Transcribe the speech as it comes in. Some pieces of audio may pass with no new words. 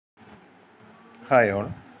Hi all,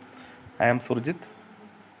 I am Surjit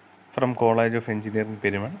from College of Engineering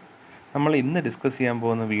Periman. നമ്മൾ ഇന്ന് discuss ചെയ്യാൻ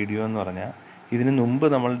പോകുന്ന വീഡിയോ എന്ന് പറഞ്ഞാൽ ഇതിന് മുമ്പ്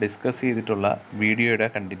നമ്മൾ ഡിസ്കസ് ചെയ്തിട്ടുള്ള വീഡിയോയുടെ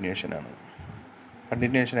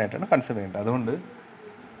കണ്ടിന്യൂഷനായിട്ടാണ് കൺസിഡർ ചെയ്യേണ്ടത്. അതുകൊണ്ട്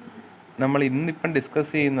നമ്മൾ ഇന്നിപ്പം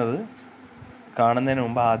ഡിസ്കസ് ചെയ്യുന്നത് കാണുന്നതിന്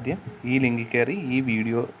മുമ്പ് ആദ്യം ഈ ലിങ്കിൽ കയറി ഈ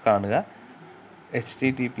വീഡിയോ കാണുക.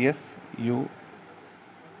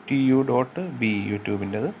 https://utu.b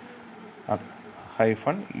യൂട്യൂബിൻ്റെത്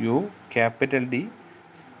 -u capital D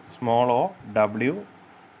small o w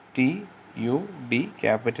t u d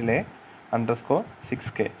capital A _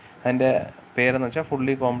 6k. അതിൻ്റെ പേരെന്ന് വെച്ചാൽ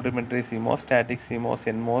fully complimentary CMOS static CMOS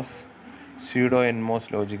NMOS pseudo NMOS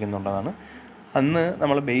logic എന്നുള്ളതാണ്. അന്ന്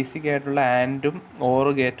നമ്മൾ ബേസിക് ആയിട്ടുള്ള ആൻഡും ഓർ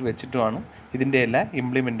ഗേറ്റ് വെച്ചിട്ടുമാണ് ഇതിൻ്റെ എല്ലാ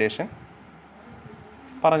ഇംപ്ലിമെൻറ്റേഷൻ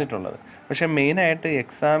പറഞ്ഞിട്ടുള്ളത്. പക്ഷേ മെയിനായിട്ട്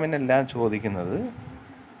എക്സാമിനെല്ലാം ചോദിക്കുന്നത്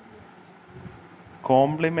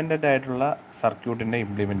കോംപ്ലിമെൻ്റഡ് ആയിട്ടുള്ള സർക്യൂട്ടിൻ്റെ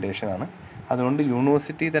ഇംപ്ലിമെൻറ്റേഷനാണ്. അതുകൊണ്ട്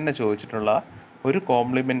യൂണിവേഴ്സിറ്റി തന്നെ ചോദിച്ചിട്ടുള്ള ഒരു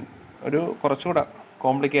കുറച്ചുകൂടെ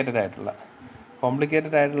കോംപ്ലിക്കേറ്റഡ് ആയിട്ടുള്ള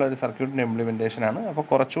ഒരു സർക്യൂട്ടിൻ്റെ ഇംപ്ലിമെൻറ്റേഷനാണ്. അപ്പോൾ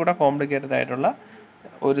കുറച്ചുകൂടെ കോംപ്ലിക്കേറ്റഡ് ആയിട്ടുള്ള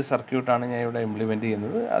ഒരു സർക്യൂട്ടാണ് ഞാൻ ഇവിടെ ഇംപ്ലിമെൻറ്റ്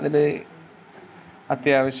ചെയ്യുന്നത്. അതിൽ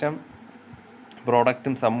അത്യാവശ്യം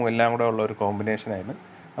പ്രോഡക്റ്റും സമ്മും എല്ലാം കൂടെ ഉള്ള ഒരു കോമ്പിനേഷനായിരുന്നു.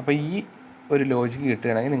 അപ്പോൾ ഈ ഒരു ലോജിക്ക്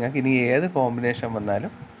കിട്ടുകയാണെങ്കിൽ നിങ്ങൾക്ക് ഇനി ഏത് കോമ്പിനേഷൻ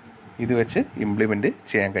വന്നാലും ഇത് വെച്ച് ഇംപ്ലിമെൻറ്റ്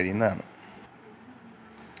ചെയ്യാൻ കഴിയുന്നതാണ്.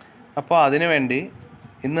 അപ്പോൾ അതിനുവേണ്ടി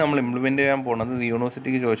ഇന്ന് നമ്മൾ ഇംപ്ലിമെൻറ്റ് ചെയ്യാൻ പോകുന്നത്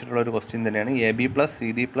യൂണിവേഴ്സിറ്റിക്ക് ചോദിച്ചിട്ടുള്ള ഒരു ക്വസ്റ്റ്യൻ തന്നെയാണ്. AB +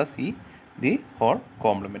 CD + E the whole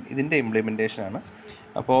compliment, ഇതിൻ്റെ ഇംപ്ലിമെൻറ്റേഷനാണ്.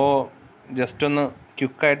 അപ്പോൾ ജസ്റ്റ് ഒന്ന്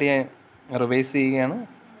ക്വിക്കായിട്ട് ഞാൻ റിവൈസ് ചെയ്യുകയാണ്.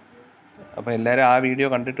 അപ്പോൾ എല്ലാവരും ആ വീഡിയോ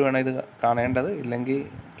കണ്ടിട്ട് വേണം ഇത് കാണേണ്ടത്, ഇല്ലെങ്കിൽ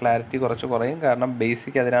ക്ലാരിറ്റി കുറച്ച് കുറയും. കാരണം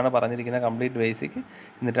ബേസിക് അതിനാണ് പറഞ്ഞിരിക്കുന്നത്, കംപ്ലീറ്റ് ബേസിക്,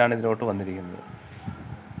 എന്നിട്ടാണ് ഇതിലോട്ട് വന്നിരിക്കുന്നത്.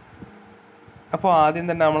 അപ്പോൾ ആദ്യം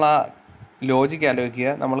തന്നെ നമ്മൾ ആ ലോജിക്ക് ആലോചിക്കുക.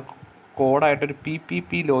 നമ്മൾ കോഡായിട്ടൊരു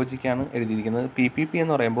PPP ലോജിക്കാണ് എഴുതിയിരിക്കുന്നത്. PPP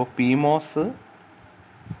എന്ന് പറയുമ്പോൾ PMOS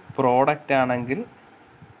പ്രോഡക്റ്റ് ആണെങ്കിൽ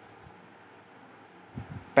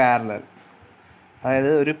പാരലൽ,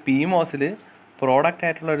 അതായത് ഒരു PMOSൽ പ്രോഡക്റ്റ്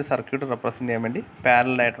ആയിട്ടുള്ള ഒരു സർക്യൂട്ട് റെപ്രസെൻ്റ് ചെയ്യാൻ വേണ്ടി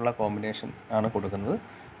പാരലലായിട്ടുള്ള കോമ്പിനേഷൻ ആണ് കൊടുക്കുന്നത്.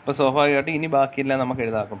 അപ്പോൾ സ്വാഭാവികമായിട്ട് ഇനി ബാക്കിയെല്ലാം നമുക്ക്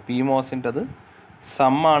എഴുതാക്കും. PMOSൻ്റെത്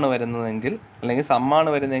സമ്മാണ് വരുന്നതെങ്കിൽ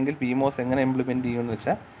PMOS എങ്ങനെ ഇംപ്ലിമെൻറ്റ് ചെയ്യുമെന്ന്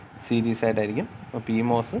വെച്ചാൽ സീരീസ് ആയിട്ടായിരിക്കും. അപ്പോൾ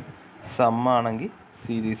PMOS സമ്മാണെങ്കിൽ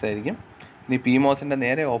സീരീസ് ആയിരിക്കും. ഇനി PMOSൻ്റെ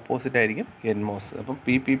നേരെ ഓപ്പോസിറ്റ് ആയിരിക്കും NMOS. അപ്പം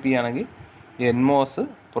PPP ആണെങ്കിൽ NMOS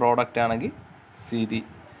പ്രോഡക്റ്റ് ആണെങ്കിൽ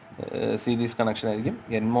സീരീസ് കണക്ഷൻ ആയിരിക്കും.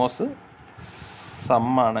 NMOS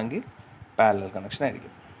സമ്മാണെങ്കിൽ പാരലൽ കണക്ഷൻ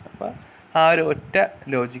ആയിരിക്കും. അപ്പോൾ ആ ഒരു ഒറ്റ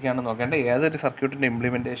ലോജിക്കാണ് നോക്കേണ്ടത്. ഏതൊരു സർക്യൂട്ടിൻ്റെ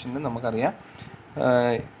ഇംപ്ലിമെൻറ്റേഷനും നമുക്കറിയാം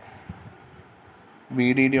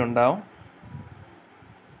VDD ഉണ്ടാവും.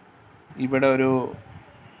 ഇവിടെ ഒരു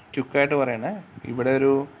ക്വിക്കായിട്ട് പറയണേ, ഇവിടെ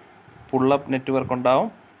ഒരു പുള്ളപ്പ് നെറ്റ്വർക്ക് ഉണ്ടാവും,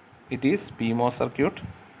 ഇറ്റ് ഈസ് PMOS സർക്യൂട്ട്.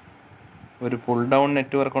 ഒരു പുൾ ഡൗൺ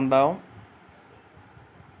നെറ്റ്വർക്ക് ഉണ്ടാവും,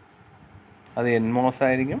 അത് NMOS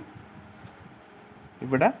ആയിരിക്കും.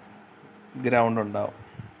 ഇവിടെ ഗ്രൗണ്ട് ഉണ്ടാവും,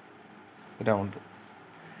 ഗ്രൗണ്ട്.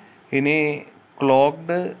 ഇനി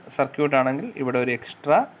ക്ലോക്ക്ഡ് സർക്യൂട്ട് ആണെങ്കിൽ ഇവിടെ ഒരു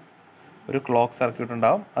എക്സ്ട്രാ ഒരു ക്ലോക്ക് സർക്യൂട്ട്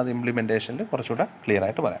ഉണ്ടാവും. അത് ഇംപ്ലിമെൻറ്റേഷനിൽ കുറച്ചുകൂടെ ക്ലിയർ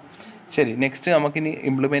ആയിട്ട് പറയാം. ശരി, നെക്സ്റ്റ് നമുക്കിനി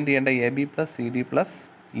ഇംപ്ലിമെൻറ്റ് ചെയ്യേണ്ട AB + CD +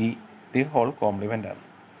 E the whole compliment ആണ്.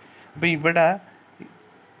 അപ്പോൾ ഇവിടെ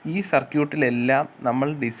ഈ സർക്യൂട്ടിലെല്ലാം നമ്മൾ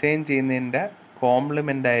ഡിസൈൻ ചെയ്യുന്നതിൻ്റെ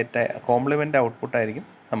കോംപ്ലിമെൻ്റ് ഔട്ട്പുട്ടായിരിക്കും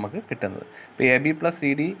നമുക്ക് കിട്ടുന്നത്. ഇപ്പോൾ AB +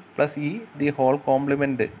 CD + E the whole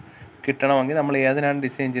compliment കിട്ടണമെങ്കിൽ നമ്മൾ ഏതിനാണ്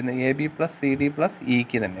ഡിസൈൻ ചെയ്യുന്നത്? AB + CD +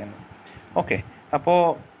 Eക്ക് തന്നെയാണ്. ഓക്കെ, അപ്പോൾ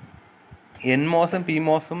NMOSും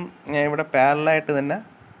PMOSും ഞാൻ ഇവിടെ പാരലായിട്ട് തന്നെ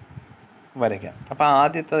വരയ്ക്കാം. അപ്പോൾ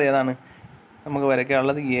ആദ്യത്തേത് ഏതാണ് നമുക്ക്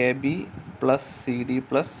വരയ്ക്കാനുള്ളത്? AB + CD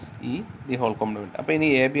 + E the whole compliment. അപ്പോൾ ഇനി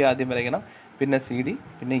AB ആദ്യം വരയ്ക്കണം, പിന്നെ CD,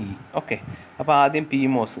 പിന്നെ E. ഓക്കെ, അപ്പോൾ ആദ്യം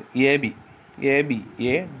PMOS AB A.B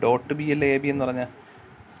അല്ലേ AB എന്ന് പറഞ്ഞാൽ?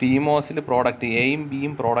 PMOSൽ പ്രോഡക്റ്റ് Aയും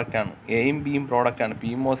Bയും പ്രോഡക്റ്റാണ്.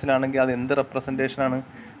 PMOSലാണെങ്കിൽ അത് എന്ത് റെപ്രസെൻറ്റേഷനാണ്?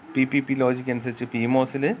 PPP ലോജിക്ക് അനുസരിച്ച്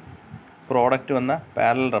PMOSൽ പ്രോഡക്റ്റ് വന്ന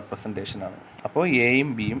പാരലൽ റെപ്രസെൻറ്റേഷനാണ്. അപ്പോൾ Aയും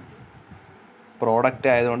Bയും പ്രോഡക്റ്റ്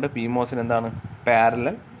ആയതുകൊണ്ട് PMOSൽ എന്താണ്?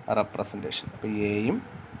 Parallel representation. അപ്പോൾ Aയും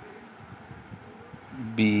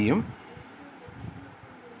Bയും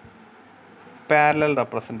പാരലൽ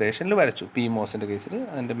റെപ്രസെൻറ്റേഷനിൽ വരച്ചു. PMOSൻ്റെ കേസിൽ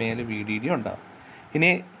അതിൻ്റെ മേലെ VDD ഉണ്ടാകും. ഇനി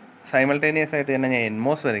സൈമൾട്ടേനിയസ് ആയിട്ട് തന്നെ ഞാൻ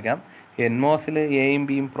NMOS വരയ്ക്കാം. NMOSൽ Aയും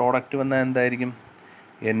Bയും പ്രോഡക്റ്റ് വന്നാൽ എന്തായിരിക്കും?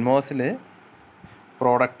 NMOSൽ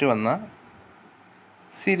പ്രോഡക്റ്റ് വന്ന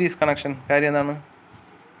സീരീസ് കണക്ഷൻ. കാര്യം എന്താണ്?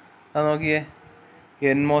 അത് നോക്കിയേ,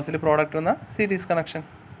 NMOSൽ പ്രോഡക്റ്റ് വന്ന സീരീസ് കണക്ഷൻ.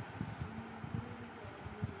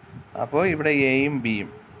 അപ്പോൾ ഇവിടെ Aയും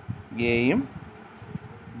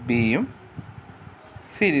Bയും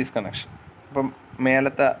സീരീസ് കണക്ഷൻ. അപ്പം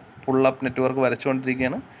മേലത്തെ പുള്ളപ്പ് നെറ്റ്വർക്ക്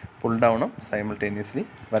വരച്ചുകൊണ്ടിരിക്കുകയാണ്. പുൾ ഡൗണും സൈമിൾട്ടേനിയസ്ലി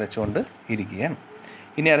വരച്ചുകൊണ്ട് ഇരിക്കുകയാണ്.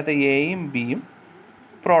 ഇനി അടുത്ത എയും ബിയും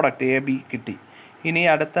പ്രോഡക്റ്റ് എ ബി കിട്ടി. ഇനി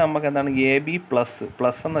അടുത്ത നമുക്ക് എന്താണ് എ ബി പ്ലസ്.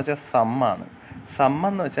 പ്ലസ് എന്ന് വെച്ചാൽ സമ്മാണ്.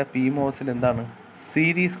 എന്ന് വെച്ചാൽ പി മോസിൽ എന്താണ്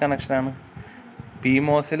സീരീസ് കണക്ഷനാണ്. പി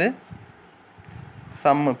മോസിൽ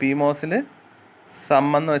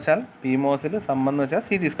എന്ന് വെച്ചാൽ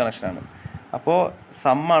സീരീസ് കണക്ഷനാണ്. അപ്പോൾ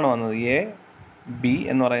സമ്മാണ് വന്നത് എ ബി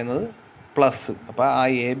എന്ന് പറയുന്നത് പ്ലസ്. അപ്പോൾ ആ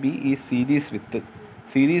എ ബി ഈ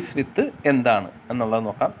സീരീസ് വിത്ത് എന്താണ് എന്നുള്ളത്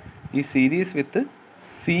നോക്കാം. ഈ series with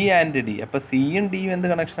C and D. അപ്പോൾ സിയും ഡിയും എന്ത്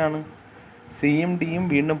കണക്ഷനാണ്? സിയും ഡിയും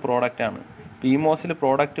വീണ്ടും പ്രോഡക്റ്റാണ്. പി മോസിൽ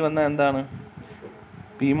പ്രോഡക്റ്റ് വന്നാൽ എന്താണ്?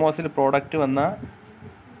 പി മോസിൽ പ്രോഡക്റ്റ് വന്ന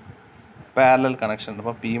പാരലൽ കണക്ഷൻ.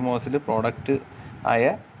 അപ്പോൾ പി മോസിൽ പ്രോഡക്റ്റ് ആയ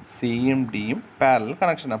സിയും ഡിയും പാരലൽ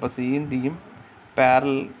കണക്ഷൻ. അപ്പോൾ സിയും ഡിയും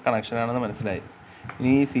പാരലൽ കണക്ഷനാണെന്ന് മനസ്സിലായി.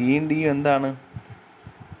 ഇനി ഈ സിയും ഡിയും എന്താണ്?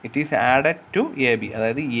 It is added to A B.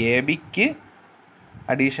 അതായത് എ ബിക്ക്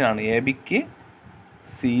അഡീഷനാണ്. എ ബിക്ക്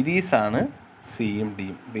സീരീസാണ് സിയും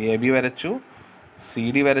ഡിയും. ഇപ്പോൾ എ ബി വരച്ചു, സി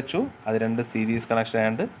ഡി വരച്ചു, അത് രണ്ട് സീരീസ് കണക്ഷൻ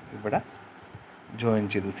ആയതുകൊണ്ട് ഇവിടെ ജോയിൻ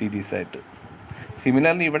ചെയ്തു സീരീസായിട്ട്.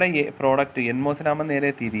 സിമിലർലി ഇവിടെ പ്രോഡക്റ്റ് എൻ മോസിലാകുമ്പോൾ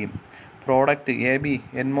നേരെ തിരിയും. Product A B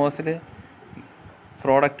N മോസിൽ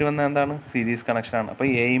product വന്ന എന്താണ് സീരീസ് കണക്ഷനാണ്. അപ്പോൾ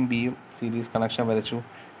എയും ബിയും സീരീസ് കണക്ഷൻ വരച്ചു.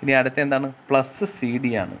 ഇനി അടുത്ത എന്താണ് പ്ലസ് സി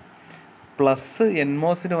ഡി ആണ്. പ്ലസ് എൻ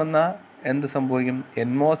മോസിൽ വന്നാൽ എന്ത് സംഭവിക്കും?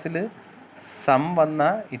 എൻ മോസിൽ സം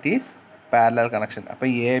വന്നാൽ ഇറ്റ് ഈസ് പാരലൽ കണക്ഷൻ. അപ്പോൾ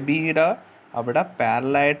എ ബിയുടെ അവിടെ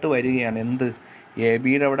പാരലായിട്ട് വരികയാണ്. എന്ത്? എ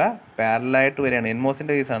ബിയുടെ അവിടെ പാരലായിട്ട് വരികയാണ്. എൻ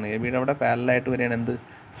മോസിൻ്റെ കേസാണ്. എ ബിയുടെ അവിടെ പാരലായിട്ട് വരികയാണ് എന്ത്?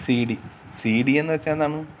 C D. സി ഡി എന്ന് വെച്ചാൽ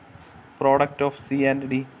എന്താണ്? Product of C and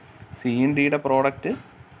D. സിയും ഡിയുടെ പ്രോഡക്റ്റ്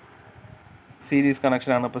സീരീസ്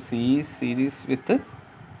കണക്ഷനാണ്. അപ്പോൾ സി സീരീസ് വിത്ത്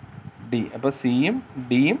ഡി. അപ്പോൾ സിയും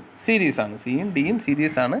ഡിയും സീരീസാണ്. സിയും ഡിയും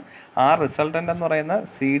സീരീസാണ്. ആ റിസൾട്ടൻ്റ് എന്ന് പറയുന്ന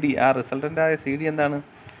സി ഡി, ആ റിസൾട്ടൻ്റായ സി ഡി എന്താണ്?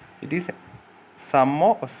 ഇറ്റ് ഈസ്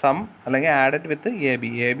സം അല്ലെങ്കിൽ added with a B.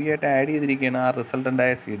 A B ആയിട്ട് ആഡ് ചെയ്തിരിക്കുകയാണ് ആ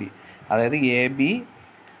റിസൾട്ടൻ്റായ സി ഡി. അതായത് A B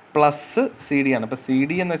plus C D ആണ്. അപ്പോൾ സി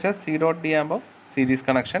ഡി എന്ന് വെച്ചാൽ സി ഡോട്ട് ഡി ആകുമ്പോൾ സീരീസ്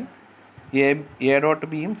കണക്ഷൻ, എ ഡോട്ട്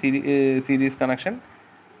ബിയും സീരീസ് കണക്ഷൻ.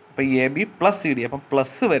 അപ്പോൾ A B plus C D. അപ്പം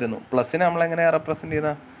പ്ലസ് വരുന്നു. പ്ലസ്സിനെ നമ്മളെങ്ങനെയാണ് റെപ്രസെൻറ്റ്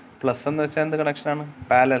ചെയ്താൽ? പ്ലസ് എന്ന് വെച്ചാൽ എന്ത് കണക്ഷനാണ്?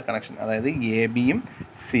 Parallel connection. അതായത് എ ബിയും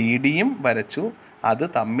സി ഡിയും വരച്ചു, അത്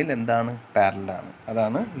തമ്മിൽ എന്താണ്? പാരലാണ്.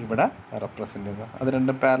 അതാണ് ഇവിടെ റെപ്രസെൻറ്റ് ചെയ്തത്. അത്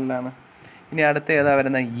രണ്ടും പാരലാണ്. ഇനി അടുത്ത ഏതാ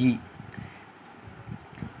വരുന്ന? ഇ.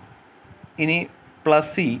 ഇനി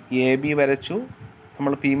പ്ലസ് ഇ. എ ബി വരച്ചു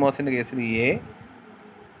നമ്മൾ പി മോസിൻ്റെ കേസിൽ.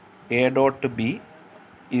 എ ഡോട്ട് ബി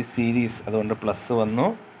ഈ സീരീസ്, അതുകൊണ്ട് പ്ലസ് വന്നു.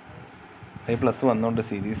 ഈ പ്ലസ് വന്നുകൊണ്ട്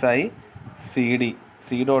സീരീസായി. C D,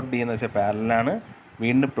 C dot D എന്ന് വെച്ചാൽ പാരലാണ്.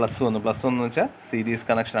 വീണ്ടും പ്ലസ് വന്നു. പ്ലസ് വന്നു വെച്ചാൽ സീരീസ്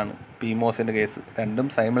കണക്ഷനാണ് പി മോസിൻ്റെ കേസ്. രണ്ടും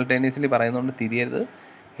സൈമിൾട്ടേനിയസ്ലി പറയുന്നതുകൊണ്ട് തിരിയരുത്.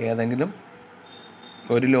 ഏതെങ്കിലും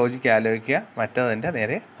ഒരു ലോജിക്ക് ആലോചിക്കുക, മറ്റതിൻ്റെ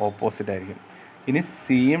നേരെ ഓപ്പോസിറ്റ് ആയിരിക്കും. ഇനി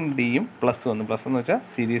സിയും ഡിയും പ്ലസ് വന്നു. പ്ലസ് എന്ന് വെച്ചാൽ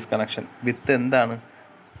സീരീസ് കണക്ഷൻ വിത്ത് എന്താണ്?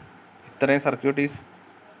 ഇത്രയും circuit is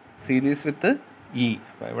series with E.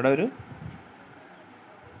 അപ്പോൾ ഇവിടെ ഒരു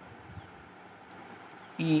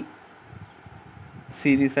ഇ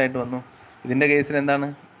സീരീസ് ആയിട്ട് വന്നു. ഇതിൻ്റെ കേസിൽ എന്താണ്?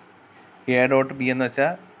 എ ഡോട്ട് ബി എന്ന്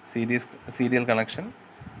വെച്ചാൽ serial connection,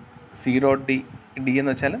 C dot D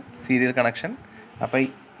എന്ന് വെച്ചാൽ സീരിയൽ കണക്ഷൻ. അപ്പോൾ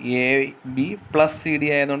A B plus C D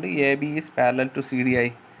ആയതുകൊണ്ട് A B is parallel to C D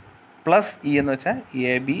ആയി. പ്ലസ് ഇ എന്ന് വെച്ചാൽ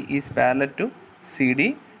A B is parallel to C D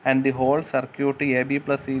and the whole circuit A B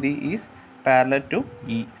plus C D is parallel to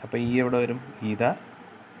E. അപ്പോൾ E എവിടെ വരും? ഇതാ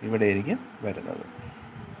ഇവിടെ ആയിരിക്കും വരുന്നത്.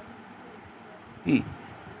 E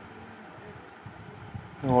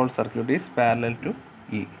whole circuit is parallel to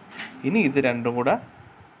E. ഇനി ഇത് രണ്ടും കൂടെ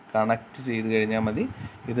കണക്ട് ചെയ്ത് കഴിഞ്ഞാൽ മതി.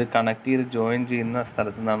 ഇത് കണക്ട് ചെയ്ത് ജോയിൻ ചെയ്യുന്ന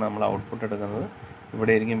സ്ഥലത്തു നിന്നാണ് നമ്മൾ ഔട്ട്പുട്ട് എടുക്കുന്നത്.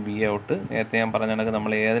 ഇവിടെ ആയിരിക്കും വി ഔട്ട്. നേരത്തെ ഞാൻ പറഞ്ഞ കണക്ക്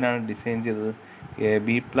നമ്മൾ ഏതിനാണ് ഡിസൈൻ ചെയ്തത്? A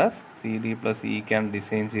B plus C D plus ഇക്കാണ്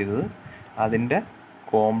design ചെയ്തത്. അതിൻ്റെ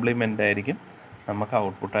കോംപ്ലിമെൻ്റ് ആയിരിക്കും നമുക്ക്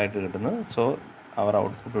ഔട്ട്പുട്ടായിട്ട് കിട്ടുന്നത്. So our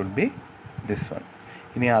output will be this one.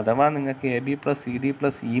 ഇനി അഥവാ നിങ്ങൾക്ക് A B plus C D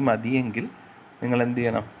plus E മതിയെങ്കിൽ നിങ്ങൾ എന്ത്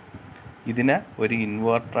ചെയ്യണം? ഇതിനെ ഒരു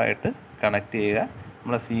ഇൻവെർട്ടറായിട്ട് കണക്ട് ചെയ്യുക.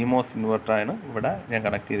 നമ്മളെ CMOS ഇൻവെർട്ടറാണ് ഇവിടെ ഞാൻ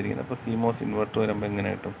കണക്ട് ചെയ്തിരിക്കുന്നത്. അപ്പോൾ CMOS ഇൻവെർട്ടർ വരുമ്പോൾ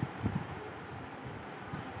എങ്ങനെ കിട്ടും?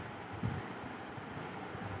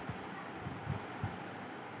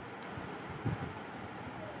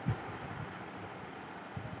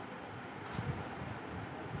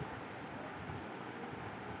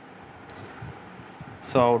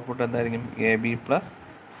 സോ ഔട്ട്പുട്ട് എന്തായിരിക്കും? A B plus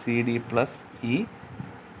C D plus E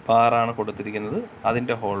ബാറാണ് കൊടുത്തിരിക്കുന്നത്.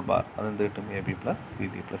 അതിൻ്റെ ഹോൾ ബാർ അതെന്ത് കിട്ടും? A B plus C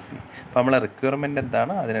D plus C. അപ്പോൾ നമ്മളെ റിക്വയർമെൻറ്റ്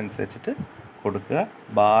എന്താണ് അതിനനുസരിച്ചിട്ട് കൊടുക്കുക.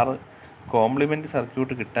 ബാർ കോംപ്ലിമെൻ്റ്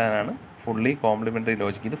സർക്യൂട്ട് കിട്ടാനാണ് ഫുള്ളി കോംപ്ലിമെൻ്ററി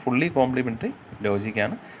ലോജിക്ക്. ഇത് fully complimentary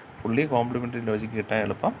ലോജിക്കാണ്. Fully complimentary logic കിട്ടാൻ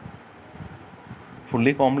എളുപ്പം,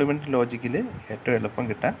 ഫുള്ളി കോംപ്ലിമെൻ്ററി ലോജിക്കിൽ ഏറ്റവും എളുപ്പം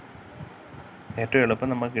കിട്ടാൻ ഏറ്റവും എളുപ്പം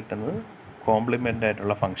നമുക്ക് കിട്ടുന്നത് കോംപ്ലിമെൻ്റ്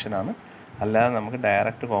ആയിട്ടുള്ള ഫംഗ്ഷനാണ്. അല്ലാതെ നമുക്ക്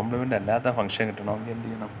ഡയറക്റ്റ് കോംപ്ലിമെൻ്റ് അല്ലാത്ത ഫംഗ്ഷൻ കിട്ടണമെങ്കിൽ എന്ത്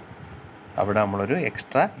ചെയ്യണം? അവിടെ നമ്മളൊരു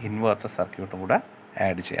എക്സ്ട്രാ ഇൻവെർട്ടർ സർക്യൂട്ടും കൂടെ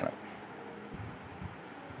ആഡ് ചെയ്യണം.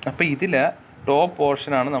 അപ്പോൾ ഇതിൽ ടോപ്പ്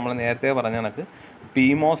പോർഷനാണ് നമ്മൾ നേരത്തെ പറഞ്ഞ കണക്ക്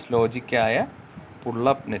PMOS ലോജിക്കായ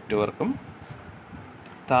പുള്ളപ്പ് നെറ്റ്വർക്കും,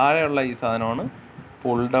 താഴെയുള്ള ഈ സാധനമാണ്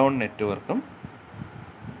പുൾ ഡൗൺ നെറ്റ്വർക്കും,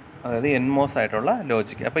 അതായത് NMOS ആയിട്ടുള്ള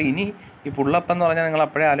ലോജിക്ക്. അപ്പോൾ ഇനി ഈ പുള്ളപ്പ് എന്ന് പറഞ്ഞാൽ നിങ്ങൾ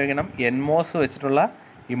അപ്പോഴേ ആലോചിക്കണം, NMOS വെച്ചിട്ടുള്ള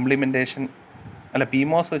ഇംപ്ലിമെൻറ്റേഷൻ അല്ല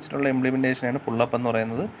PMOS വെച്ചിട്ടുള്ള ഇംപ്ലിമെൻറ്റേഷനാണ് പുള്ളപ്പ് എന്ന്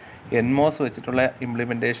പറയുന്നത്. NMOS വെച്ചിട്ടുള്ള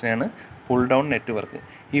ഇംപ്ലിമെൻറ്റേഷനാണ് പുൾ ഡൗൺ നെറ്റ്വർക്ക്.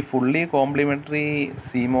 ഈ ഫുള്ളി കോംപ്ലിമെൻ്ററി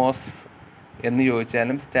CMOS എന്ന്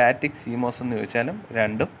ചോദിച്ചാലും സ്റ്റാറ്റിക് CMOS എന്ന് ചോദിച്ചാലും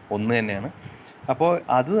രണ്ടും ഒന്ന് തന്നെയാണ്. അപ്പോൾ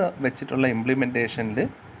അത് വെച്ചിട്ടുള്ള ഇംപ്ലിമെൻറ്റേഷനിൽ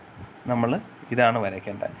നമ്മൾ ഇതാണ്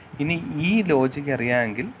വരയ്ക്കേണ്ടത്. ഇനി ഈ ലോജിക്ക്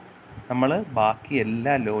അറിയാമെങ്കിൽ നമ്മൾ ബാക്കി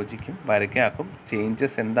എല്ലാ ലോജിക്കും വരയ്ക്കാക്കും.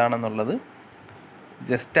 ചേഞ്ചസ് എന്താണെന്നുള്ളത്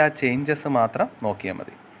ജസ്റ്റ് ആ ചേഞ്ചസ് മാത്രം നോക്കിയാൽ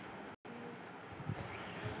മതി.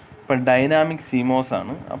 ഇപ്പം ഡൈനാമിക് CMOS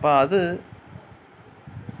ആണ്. അപ്പോൾ അത്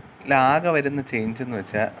ആകെ വരുന്ന ചേഞ്ച് എന്ന്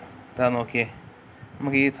വെച്ചാൽ ഇതാ നോക്കിയേ,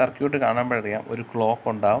 നമുക്ക് ഈ സർക്യൂട്ട് കാണുമ്പോഴറിയാം ഒരു ക്ലോക്ക്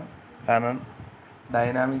ഉണ്ടാവും. കാരണം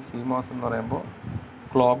ഡൈനാമിക് CMOS എന്ന് പറയുമ്പോൾ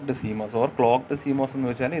clocked CMOS or clocked CMOS എന്ന്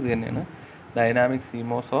വെച്ചാൽ ഇത് തന്നെയാണ്, dynamic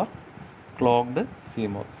CMOS or clocked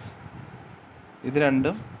CMOS. ഇത്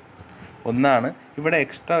രണ്ടും ഒന്നാണ്. ഇവിടെ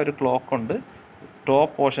എക്സ്ട്രാ ഒരു ക്ലോക്ക് ഉണ്ട്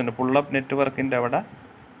ടോപ്പ് പോർഷൻ പുള്ളപ്പ് നെറ്റ്വർക്കിൻ്റെ അവിടെ.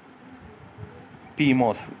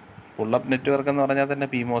 PMOS പുള്ളപ്പ് നെറ്റ്വർക്ക് എന്ന് പറഞ്ഞാൽ തന്നെ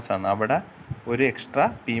PMOS ആണ്. അവിടെ ഒരു എക്സ്ട്രാ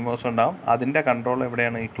PMOS ഉണ്ടാവും. അതിൻ്റെ കൺട്രോൾ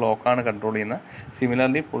എവിടെയാണ്? ഈ ക്ലോക്കാണ് കൺട്രോൾ ചെയ്യുന്നത്.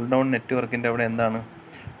 സിമിലർലി പുൾ ഡൗൺ നെറ്റ്വർക്കിൻ്റെ അവിടെ എന്താണ്?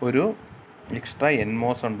 ഒരു എക്സ്ട്രാ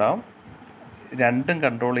NMOS ഉണ്ടാവും. രണ്ടും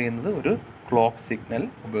കൺട്രോൾ ചെയ്യുന്നത് ഒരു ക്ലോക്ക് സിഗ്നൽ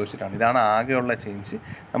ഉപയോഗിച്ചിട്ടാണ്. ഇതാണ് ആകെയുള്ള ചേഞ്ച്.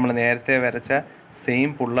 നമ്മൾ നേരത്തെ വരച്ച സെയിം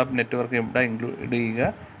പുള്ളപ്പ് നെറ്റ്വർക്ക് ഇവിടെ ഇൻക്ലൂഡ്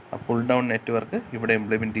ചെയ്യുക, പുൾ ഡൗൺ നെറ്റ്വർക്ക് ഇവിടെ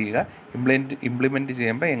ഇംപ്ലിമെൻറ്റ് ചെയ്യുക. ഇംപ്ലിമെൻറ്റ്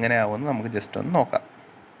ചെയ്യുമ്പോൾ എങ്ങനെയാവുമെന്ന് നമുക്ക് ജസ്റ്റ് ഒന്ന് നോക്കാം.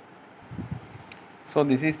 So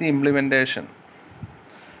this is the implementation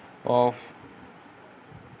of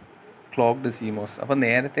clocked CMOS. അപ്പോൾ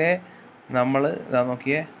നേരത്തെ നമ്മൾ ഇതാ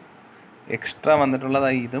നോക്കിയേ, എക്സ്ട്രാ വന്നിട്ടുള്ളത്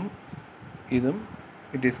ഇതും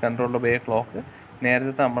it is controlled by A clock.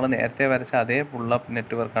 നേരത്തെ വരച്ച അതേ പുള്ളപ്പ്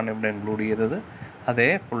നെറ്റ്വർക്കാണ് ഇവിടെ ഇൻക്ലൂഡ് ചെയ്തത്, അതേ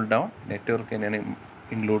പുൾ ഡൗൺ നെറ്റ്വർക്ക് തന്നെയാണ്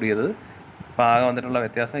ഇൻക്ലൂഡ് ചെയ്തത്. അപ്പോൾ ആകെ വന്നിട്ടുള്ള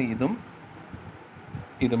വ്യത്യാസം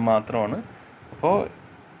ഇതും മാത്രമാണ്. അപ്പോൾ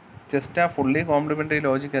ജസ്റ്റ് ആ ഫുള്ളി കോംപ്ലിമെൻ്ററി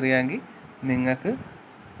ലോജിക്ക് അറിയാമെങ്കിൽ നിങ്ങൾക്ക്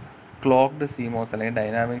ക്ലോക്ക്ഡ് CMOS അല്ലെങ്കിൽ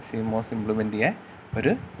ഡൈനാമിക് CMOS ഇംപ്ലിമെൻറ്റ് ചെയ്യാൻ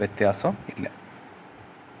ഒരു വ്യത്യാസവും ഇല്ല.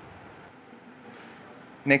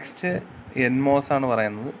 നെക്സ്റ്റ് NMOS ആണ്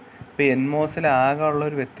പറയുന്നത്. ഇപ്പോൾ NMOSൽ ആകെ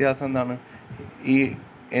ഉള്ളൊരു വ്യത്യാസം എന്താണ്? ഈ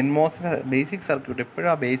NMOSലെ ബേസിക് സർക്യൂട്ട്, എപ്പോഴും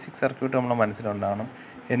ആ ബേസിക് സർക്യൂട്ട് നമ്മൾ മനസ്സിലുണ്ടാവണം.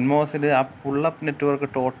 NMOSൽ ആ പുള്ളപ്പ് നെറ്റ്വർക്ക്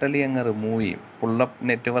ടോട്ടലി അങ്ങ് റിമൂവ് ചെയ്യും. പുള്ളപ്പ്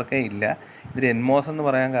നെറ്റ്വർക്കേ ഇല്ല. ഇതിൽ NMOS എന്ന്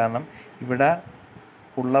പറയാൻ കാരണം ഇവിടെ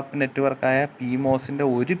പുള്ളപ്പ് നെറ്റ്വർക്കായ PMOSൻ്റെ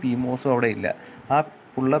ഒരു PMOSും അവിടെ ഇല്ല. ആ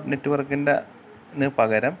പുള്ളപ്പ് നെറ്റ്വർക്കിൻ്റെ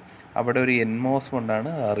പകരം അവിടെ ഒരു NMOS കൊണ്ടാണ്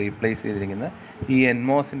റീപ്ലേസ് ചെയ്തിരിക്കുന്നത്. ഈ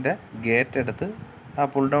NMOSൻ്റെ ഗേറ്റ് എടുത്ത് ആ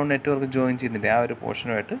പുൾ ഡൗൺ നെറ്റ്വർക്ക് ജോയിൻ ചെയ്യുന്നില്ല, ആ ഒരു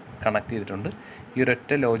പോർഷനുമായിട്ട് കണക്ട് ചെയ്തിട്ടുണ്ട്. ഈ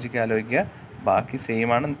ഒരൊറ്റ ലോജിക്ക് ആലോചിക്കുക, ബാക്കി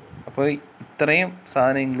സെയിം ആണ്. അപ്പോൾ ഇത്രയും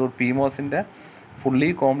സാധനം ഇൻക്ലൂഡ് PMOSൻ്റെ ഫുള്ളി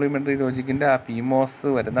കോംപ്ലിമെൻ്ററി ലോജിക്കിൻ്റെ ആ PMOS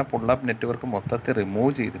വരുന്ന പുള്ളപ്പ് നെറ്റ്വർക്ക് മൊത്തത്തിൽ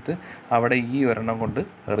റിമൂവ് ചെയ്തിട്ട് അവിടെ ഈ ഒരെണ്ണം കൊണ്ട്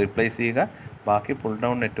റീപ്ലേസ് ചെയ്യുക. ബാക്കി പുൾ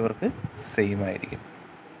ഡൗൺ നെറ്റ്വർക്ക് സെയിം ആയിരിക്കും.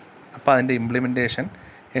 അപ്പോൾ അതിൻ്റെ ഇംപ്ലിമെൻറ്റേഷൻ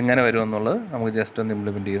എങ്ങനെ വരുമെന്നുള്ളത് നമുക്ക് ജസ്റ്റ് ഒന്ന്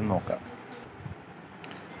ഇംപ്ലിമെൻറ്റ് ചെയ്ത് നോക്കാം.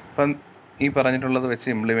 അപ്പം ഈ പറഞ്ഞിട്ടുള്ളത് വെച്ച്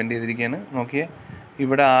ഇംപ്ലിമെൻറ്റ് ചെയ്തിരിക്കുകയാണ്. നോക്കിയേ,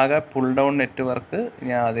 ഇവിടെ ആകെ പുൾ ഡൗൺ നെറ്റ്വർക്ക്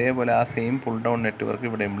ഞാൻ അതേപോലെ ആ സെയിം പുൾ ഡൗൺ നെറ്റ്വർക്ക്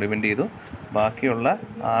ഇവിടെ ഇംപ്ലിമെൻറ്റ് ചെയ്തു. ബാക്കിയുള്ള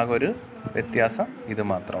ആകെ ഒരു വ്യത്യാസം ഇത്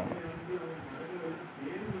മാത്രമാണ്.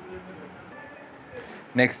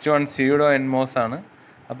 നെക്സ്റ്റ് വൺ സ്യൂഡോ NMOS ആണ്.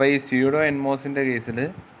 അപ്പോൾ ഈ സ്യൂഡോ NMOSൻ്റെ കേസിൽ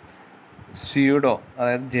സ്യൂഡോ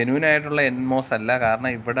അതായത് ജെന്യൂൻ ആയിട്ടുള്ള NMOS അല്ല. കാരണം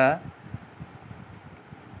ഇവിടെ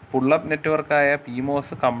പുള്ളപ്പ് നെറ്റ്വർക്കായ PMOS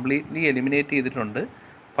കംപ്ലീറ്റ്ലി എലിമിനേറ്റ് ചെയ്തിട്ടുണ്ട്.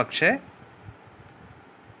 പക്ഷേ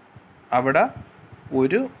അവിടെ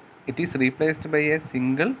it is replaced by A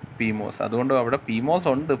single PMOS. അതുകൊണ്ട് അവിടെ PMOS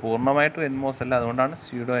ഉണ്ട്, പൂർണ്ണമായിട്ടും NMOS അല്ല. അതുകൊണ്ടാണ്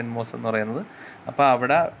സ്യൂഡോ NMOS എന്ന് പറയുന്നത്. അപ്പോൾ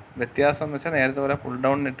അവിടെ വ്യത്യാസം എന്ന് വെച്ചാൽ നേരത്തെ പോലെ പുൾ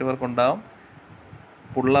ഡൗൺ നെറ്റ്വർക്ക് ഉണ്ടാവും,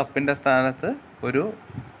 പുള്ളപ്പിൻ്റെ സ്ഥാനത്ത് ഒരു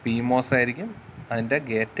PMOS ആയിരിക്കും, അതിൻ്റെ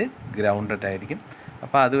ഗേറ്റ് ഗ്രൗണ്ടഡ് ആയിരിക്കും.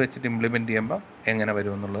 അപ്പോൾ അത് വെച്ചിട്ട് ഇംപ്ലിമെൻറ്റ് ചെയ്യുമ്പോൾ എങ്ങനെ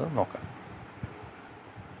വരുമെന്നുള്ളത് നോക്കാം.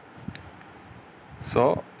 So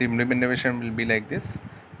the implementation will be like this.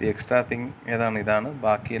 The extra thing ഇതാണ്.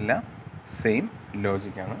 ബാക്കിയെല്ലാം സെയിം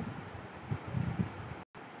ലോജിക്കാണ്.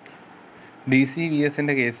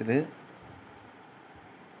 DCVSൻ്റെ കേസിൽ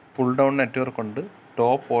പുൾ ഡൗൺ നെറ്റ്വർക്ക് ഉണ്ട്.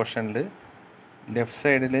 ടോപ്പ് പോർഷനിൽ ലെഫ്റ്റ്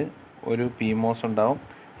സൈഡിൽ ഒരു PMOS ഉണ്ടാവും.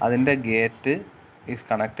 അതിൻ്റെ gate is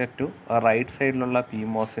connected to right സൈഡിലുള്ള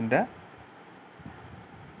PMOSൻ്റെ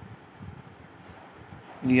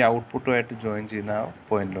ഈ ഔട്ട്പുട്ടുമായിട്ട് ജോയിൻ ചെയ്യുന്ന ആ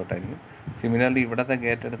പോയിന്റിലോട്ടായിരിക്കും. സിമിലർലി ഇവിടുത്തെ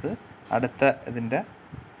ഗേറ്റ് എടുത്ത് അടുത്ത ഇതിൻ്റെ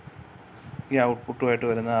ഈ ഔട്ട്പുട്ടുമായിട്ട്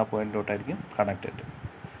വരുന്ന ആ പോയിന്റിലോട്ടായിരിക്കും കണക്റ്റഡ്.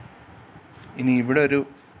 ഇനി ഇവിടെ ഒരു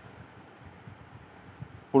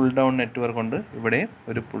പുൾ ഡൗൺ നെറ്റ്വർക്ക് ഉണ്ട്, ഇവിടെയും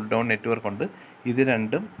ഒരു പുൾ ഡൗൺ നെറ്റ്വർക്ക് ഉണ്ട്. ഇത്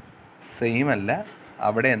രണ്ടും സെയിം അല്ല,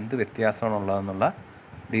 അവിടെ എന്ത് വ്യത്യാസമാണുള്ളതെന്നുള്ള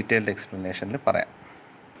ഡീറ്റെയിൽഡ് എക്സ്പ്ലനേഷനിൽ പറയാം.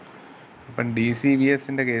 ഇപ്പം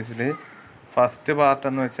DCVSൻ്റെ കേസിൽ ഫസ്റ്റ് പാർട്ട്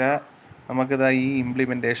എന്ന് വെച്ചാൽ നമുക്കിതാ ഈ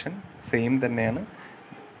ഇംപ്ലിമെൻറ്റേഷൻ സെയിം തന്നെയാണ്.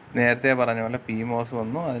 നേരത്തെ പറഞ്ഞ പോലെ PMOS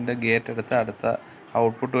വന്നു, അതിൻ്റെ ഗേറ്റ് എടുത്ത് അടുത്ത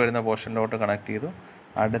ഔട്ട്പുട്ട് വരുന്ന പോർഷനിലോട്ട് കണക്ട് ചെയ്തു,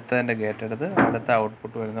 അടുത്തതിൻ്റെ ഗേറ്റ് എടുത്ത് അടുത്ത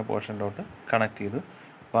ഔട്ട്പുട്ട് വരുന്ന പോർഷനിലോട്ട് കണക്ട് ചെയ്തു.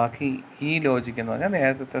 ബാക്കി ഈ ലോജിക് എന്ന് പറഞ്ഞാൽ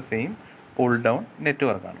നേരത്തെ സെയിം പുൾ ഡൗൺ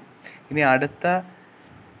നെറ്റ്വർക്കാണ്. ഇനി അടുത്ത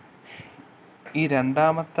ഈ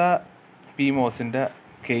രണ്ടാമത്തെ PMOSൻ്റെ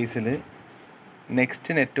കേസിൽ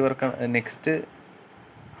നെക്സ്റ്റ്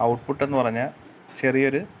ഔട്ട്പുട്ട് എന്ന് പറഞ്ഞാൽ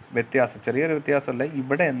ചെറിയൊരു വ്യത്യാസമല്ല,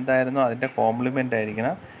 ഇവിടെ എന്തായിരുന്നോ അതിൻ്റെ കോംപ്ലിമെൻ്റ്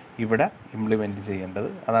ആയിരിക്കണം ഇവിടെ ഇംപ്ലിമെൻറ്റ് ചെയ്യേണ്ടത്.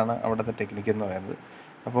 അതാണ് അവിടുത്തെ ടെക്നിക്ക് എന്ന് പറയുന്നത്.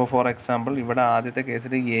 അപ്പോൾ ഫോർ എക്സാമ്പിൾ ഇവിടെ ആദ്യത്തെ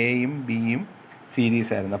കേസിൽ എയും ബിയും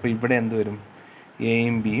സീരീസ് ആയിരുന്നു. അപ്പോൾ ഇവിടെ എന്ത് വരും?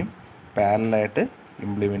 എയും ബിയും പാരലായിട്ട്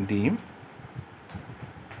ഇംപ്ലിമെൻറ്റ് ചെയ്യും.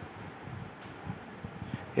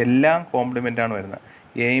 എല്ലാം കോംപ്ലിമെൻ്റാണ് വരുന്നത്.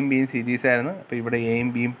 എയും ബിയും സീരീസ് ആയിരുന്നു, അപ്പോൾ ഇവിടെ എയും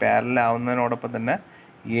ബിയും പാരലാവുന്നതിനോടൊപ്പം തന്നെ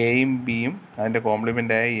എയും ബിയും അതിൻ്റെ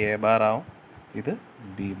കോംപ്ലിമെൻ്റായ എ ബാർ ആവും, ഇത്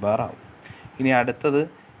ബി ബാർ ആവും. ഇനി അടുത്തത്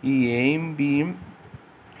ഈ എയും ബിയും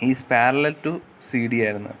is parallel to C D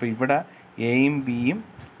ആയിരുന്നു. അപ്പോൾ ഇവിടെ എയും ബിയും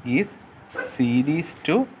is series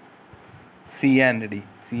to C and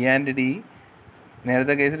D.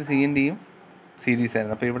 നേരത്തെ കേസിൽ സി ആൻഡ് ഡിയും സീരീസ്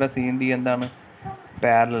ആയിരുന്നു, അപ്പോൾ ഇവിടെ സി ആൻഡ് ഡി എന്താണ്?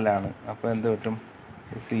 പാരലാണ്. അപ്പോൾ എന്ത് കിട്ടും?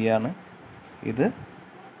 സി ആണ്, ഇത്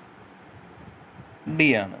ഡി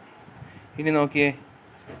ആണ്. ഇനി നോക്കിയേ,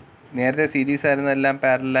 നേരത്തെ സീരീസ് ആയിരുന്ന എല്ലാം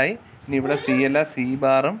പാരലായി. ഇനി ഇവിടെ സി അല്ല, സി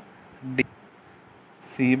ബാറും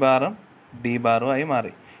ഡി ബാറും ആയി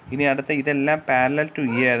മാറി. ഇനി അടുത്ത ഇതെല്ലാം പാരലൽ ടു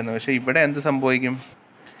ഇ ആയിരുന്നു, പക്ഷേ ഇവിടെ എന്ത് സംഭവിക്കും?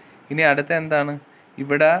 ഇനി അടുത്ത എന്താണ്?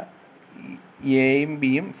 ഇവിടെ എയും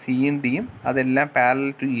ബിയും സിയും ഡിയും അതെല്ലാം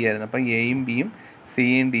പാരലൽ ടു ഇ ആയിരുന്നു, അപ്പം എയും ബിയും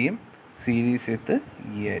സിയും ഡിയും സീരീസ് വിത്ത്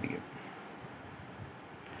ഇ ആയിരിക്കും.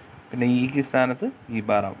 പിന്നെ ഇക്ക് സ്ഥാനത്ത് ഇ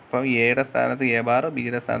ബാറാവും. അപ്പോൾ എയുടെ സ്ഥാനത്ത് എ ബാർ,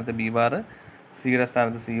 ബിയുടെ സ്ഥാനത്ത് ബി ബാർ, സിയുടെ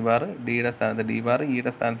സ്ഥാനത്ത് സി ബാർ, ഡിയുടെ സ്ഥാനത്ത് ഡി ബാർ,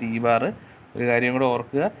 ഇയുടെ സ്ഥാനത്ത് ഇ ബാർ. ഒരു കാര്യം കൂടെ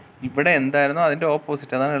ഓർക്കുക, ഇവിടെ എന്തായിരുന്നോ അതിൻ്റെ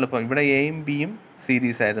ഓപ്പോസിറ്റ്, അതാണ് എളുപ്പം. ഇവിടെ എയും ബിയും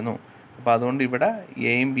സീരീസ് ആയിരുന്നു, അപ്പോൾ അതുകൊണ്ട് ഇവിടെ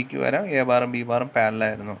എയും ബിക്ക് വരാം, എ ബാറും ബി ബാറും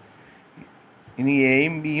പാരലായിരുന്നു. ഇനി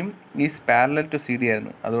എയും ബിയും is parallel to C D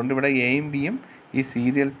ആയിരുന്നു, അതുകൊണ്ട് ഇവിടെ എയും ബിയും ഈ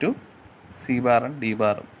സീരിയൽ ടു സി ബാറും ഡി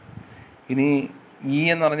ബാറും. ഇനി ഇ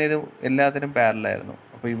എന്ന് പറഞ്ഞത് എല്ലാത്തിനും പാരലായിരുന്നു,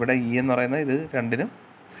 അപ്പോൾ ഇവിടെ ഇ എന്ന് പറയുന്നത് ഇത് രണ്ടിനും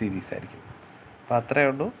സീരീസ് ആയിരിക്കും. അപ്പോൾ അത്രയേ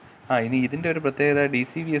ഉള്ളൂ. ഇനി ഇതിൻ്റെ ഒരു പ്രത്യേകത,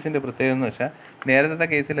 DCVSൻ്റെ പ്രത്യേകത എന്ന് വെച്ചാൽ നേരത്തെ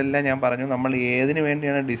കേസിലെല്ലാം ഞാൻ പറഞ്ഞു നമ്മൾ ഏതിന്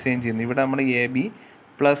വേണ്ടിയാണ് ഡിസൈൻ ചെയ്യുന്നത്. ഇവിടെ നമ്മൾ AB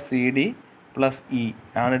 + CD + E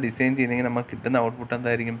ആണ് ഡിസൈൻ ചെയ്യുന്നതെങ്കിൽ നമുക്ക് കിട്ടുന്ന ഔട്ട്പുട്ട്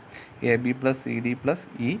എന്തായിരിക്കും? AB + CD +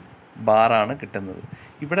 E ബാറാണ് കിട്ടുന്നത്.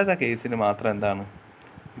 ഇവിടുത്തെ കേസിന് മാത്രം എന്താണ്?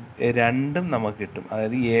 രണ്ടും നമുക്ക് കിട്ടും.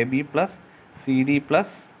 അതായത് AB + CD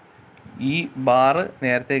 + E ബാറ്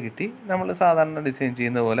നേരത്തെ കിട്ടി, നമ്മൾ സാധാരണ ഡിസൈൻ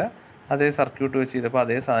ചെയ്യുന്ന പോലെ അതേ സർക്യൂട്ട് വെച്ച് ചെയ്തപ്പോൾ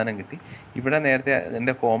അതേ സാധനം കിട്ടി. ഇവിടെ നേരത്തെ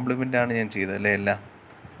അതിൻ്റെ കോംപ്ലിമെൻ്റാണ് ഞാൻ ചെയ്തത് അല്ലേ, എല്ലാം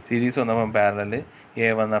സീരീസ് വന്നപ്പം പാരലൽ, എ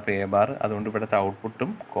വന്നപ്പോൾ എ ബാർ, അതുകൊണ്ട് ഇവിടുത്തെ ഔട്ട്പുട്ടും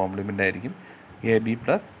കോംപ്ലിമെൻ്റ് ആയിരിക്കും. AB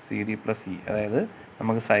 + CD + E, അതായത്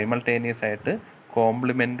നമുക്ക് സൈമൾട്ടേനിയസ് ആയിട്ട്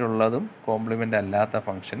കോംപ്ലിമെൻ്റ് ഉള്ളതും കോംപ്ലിമെൻ്റ് അല്ലാത്ത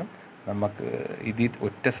ഫംഗ്ഷനും നമുക്ക് ഇതിൽ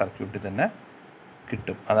ഒറ്റ സർക്യൂട്ടിൽ തന്നെ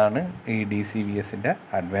കിട്ടും. അതാണ് ഈ DCVSൻ്റെ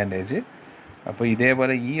അഡ്വാൻറ്റേജ്. അപ്പോൾ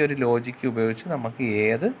ഇതേപോലെ ഈ ഒരു ലോജിക്ക് ഉപയോഗിച്ച് നമുക്ക്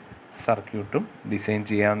ഏത് സർക്യൂട്ടും ഡിസൈൻ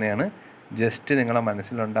ചെയ്യാവുന്നതാണ്. ജസ്റ്റ് നിങ്ങളെ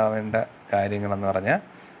മനസ്സിലുണ്ടാവേണ്ട കാര്യങ്ങളെന്ന് പറഞ്ഞാൽ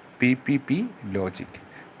PPP ലോജിക്,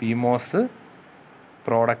 PMOS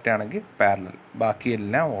പ്രോഡക്റ്റ് ആണെങ്കിൽ പാരലൽ,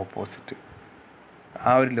 ബാക്കിയെല്ലാം ഓപ്പോസിറ്റ്.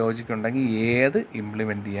 ആ ഒരു ലോജിക്ക് ഉണ്ടെങ്കിൽ ഏത്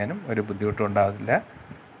ഇംപ്ലിമെൻറ്റ് ചെയ്യാനും ഒരു ബുദ്ധിമുട്ടും ഉണ്ടാവില്ല.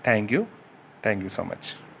 Thank you so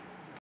much.